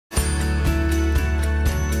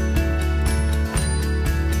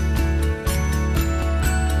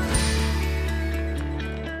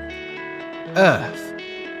Earth,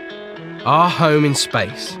 our home in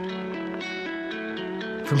space.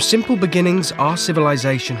 From simple beginnings, our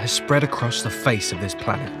civilization has spread across the face of this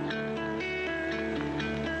planet.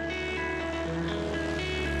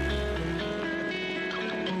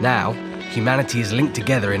 Now, humanity is linked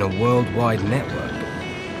together in a worldwide network.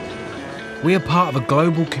 We are part of a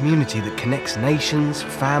global community that connects nations,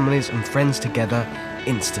 families, and friends together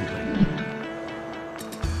instantly.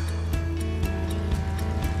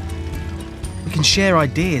 We can share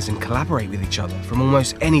ideas and collaborate with each other from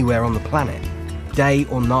almost anywhere on the planet, day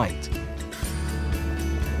or night.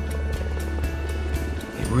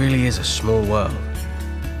 It really is a small world.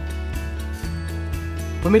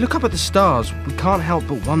 When we look up at the stars, we can't help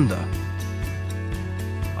but wonder,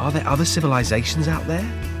 are there other civilizations out there?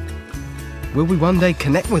 Will we one day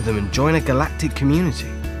connect with them and join a galactic community?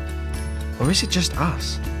 Or is it just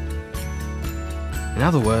us? In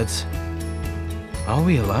other words, are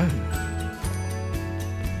we alone?